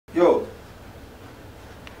go.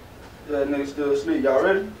 That nigga still asleep. Y'all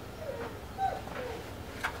ready?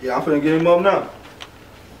 Yeah, I'm finna get him up now.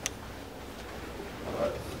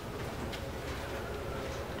 Alright.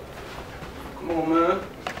 Come on, man.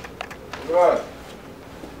 Alright.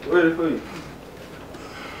 Ready for you.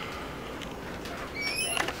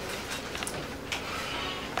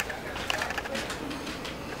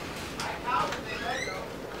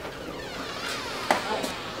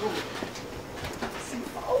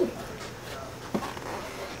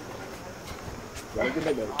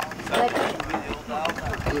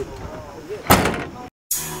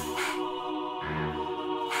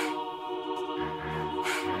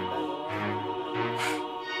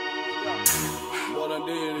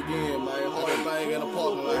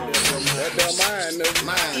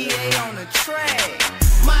 EA on the track.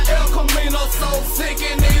 My ELCAMINO so sick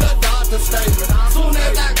it need a doctor statement. Soon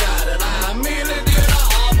as I got it, I immediately did an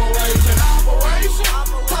operation.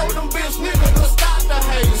 Told them bitch niggas to stop the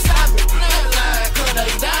hate. Stop it, flatline, cause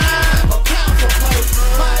they dying for council place.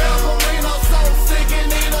 My ELCAMINO so sick it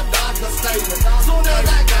need a doctor statement. Soon as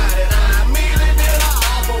I got it, I immediately did an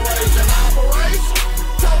operation.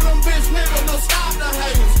 Told them bitch niggas to stop the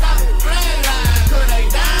hate. Stop it, flatline, cause they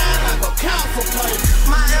dying like a council place.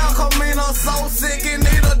 My ELCAMINO so sick it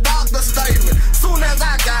need a doctor statement. Soon as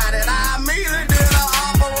I got it, I immediately did an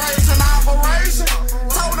operation.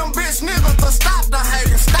 Told them bitch niggas to stop the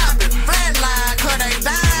hate. Stop it, flatline, cause they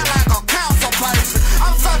dying like a council place.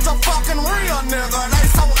 I'm such a fucking real nigga, they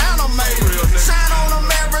so animated. Shine on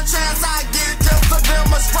them every chance I get just to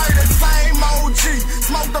demonstrate it. Same OG,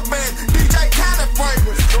 smoke the best, DJ Khaled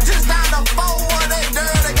fragrance. Just down the 4 of that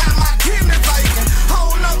dirty, got my kidneys aching.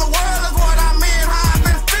 Whole nother world is what I'm in, how I've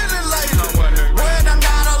been feeling lately. Where them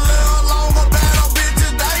got a little longer, better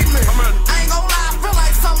bitches date me. Ain't gon' lie, I feel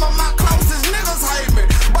like some of my closest niggas hate me.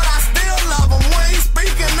 But I still love them, we ain't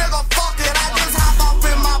speaking, nigga, fuck it. I just hop off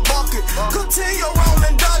in my bucket, continue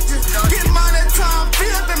rolling Dutches. Get money, time,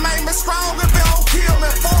 filthy, make me strong if it don't kill me.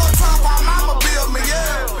 Full top, my mama build me,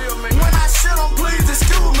 yeah. When I shit on, please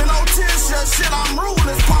excuse me, no tissue, shit, I'm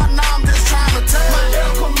ruthless, partner, I'm just trying to tell you. My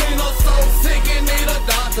ELCAMINO so sick, it need a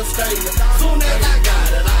doctor statement. Soon as I got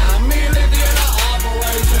it, I immediately did an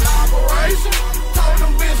operation. Told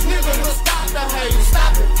them bitch niggas to stop the hate.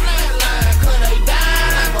 Stop it, flatline, cause they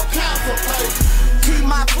dying like a council place. Keep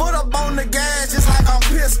my foot up on the gas just like I'm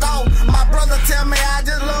pissed off. My brother tell me I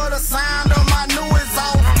just love the sound of my new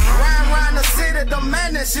exhaust. Ride around the city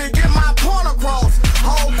demanding shit, get my point across.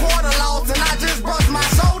 Whole quarter